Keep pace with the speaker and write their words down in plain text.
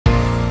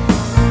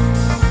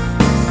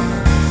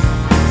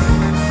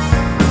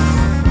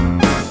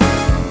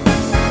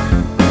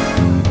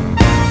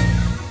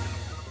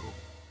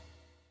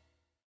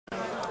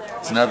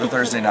another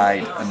Thursday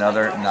night,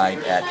 another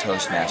night at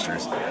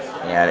Toastmasters,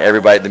 and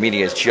everybody. The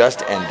meeting has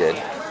just ended.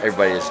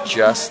 Everybody is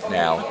just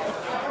now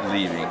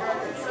leaving,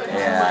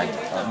 and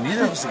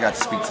neither of us got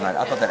to speak tonight.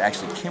 I thought that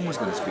actually Kim was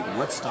going to speak.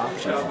 What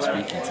stopped you from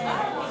speaking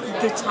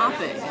tonight? The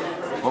topic.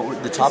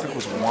 The topic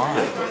was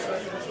wine.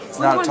 It's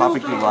not a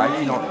topic you like.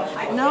 You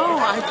don't. No,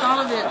 I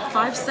thought of it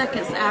 5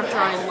 seconds after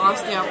I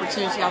lost the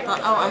opportunity. I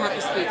thought, oh, I have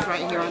to speak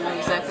right here. I know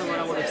exactly what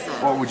I would have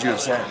said. What would you have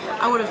said?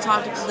 I would have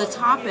talked. The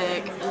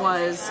topic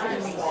was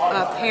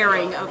a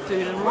pairing of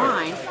food and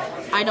wine.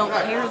 I don't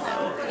pair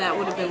them. That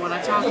would have been what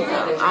I talked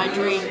about. I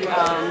drink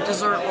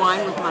dessert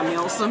wine with my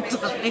meals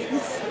sometimes.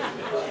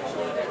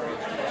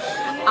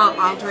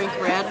 I'll drink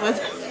red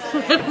with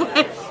red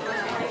wine.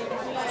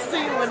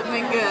 See, it would have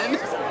been good.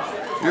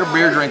 You're a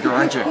beer drinker,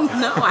 aren't you?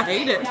 No, I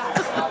hate it.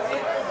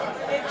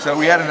 So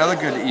we had another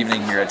good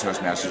evening here at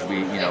Toastmasters.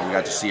 We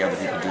got to see other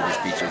people do their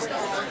speeches.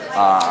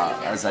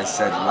 As I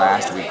said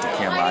last week to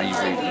Kim, I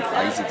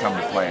usually come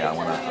to play. I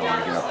want to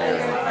get up there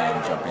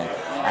and jump in.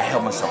 I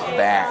held myself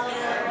back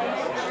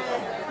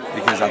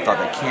because I thought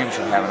that Kim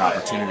should have an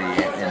opportunity,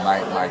 and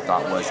my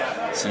thought was,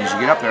 as soon as you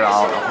get up there,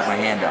 I'll put my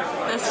hand up.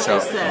 That's so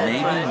what you said,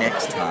 maybe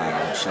next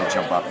time she'll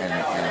jump up, and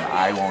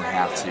I won't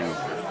have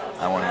to.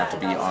 I won't have to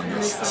be on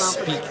this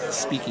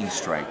speaking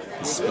strike,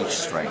 the speech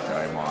strike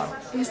that I'm on.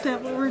 Is that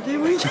what we're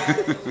doing?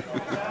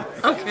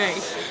 Okay.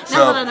 So,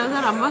 now that I know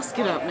that, I must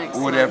get up next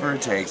whatever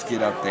it takes,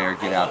 get up there,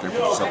 get out there,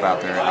 put yourself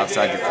out there,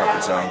 outside your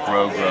comfort zone,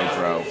 grow,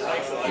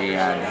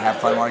 and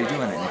have fun while you're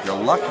doing it. And if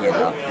you're lucky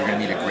enough, you're going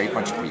to meet a great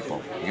bunch of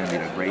people. You're going to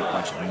meet a great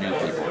bunch of new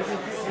people.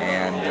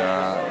 And,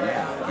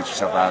 yeah, get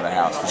yourself out of the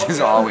house, which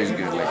is always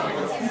good lately.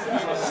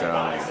 So,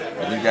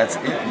 I think that's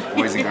it,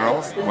 boys and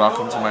girls.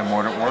 Welcome to my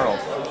Mordant World.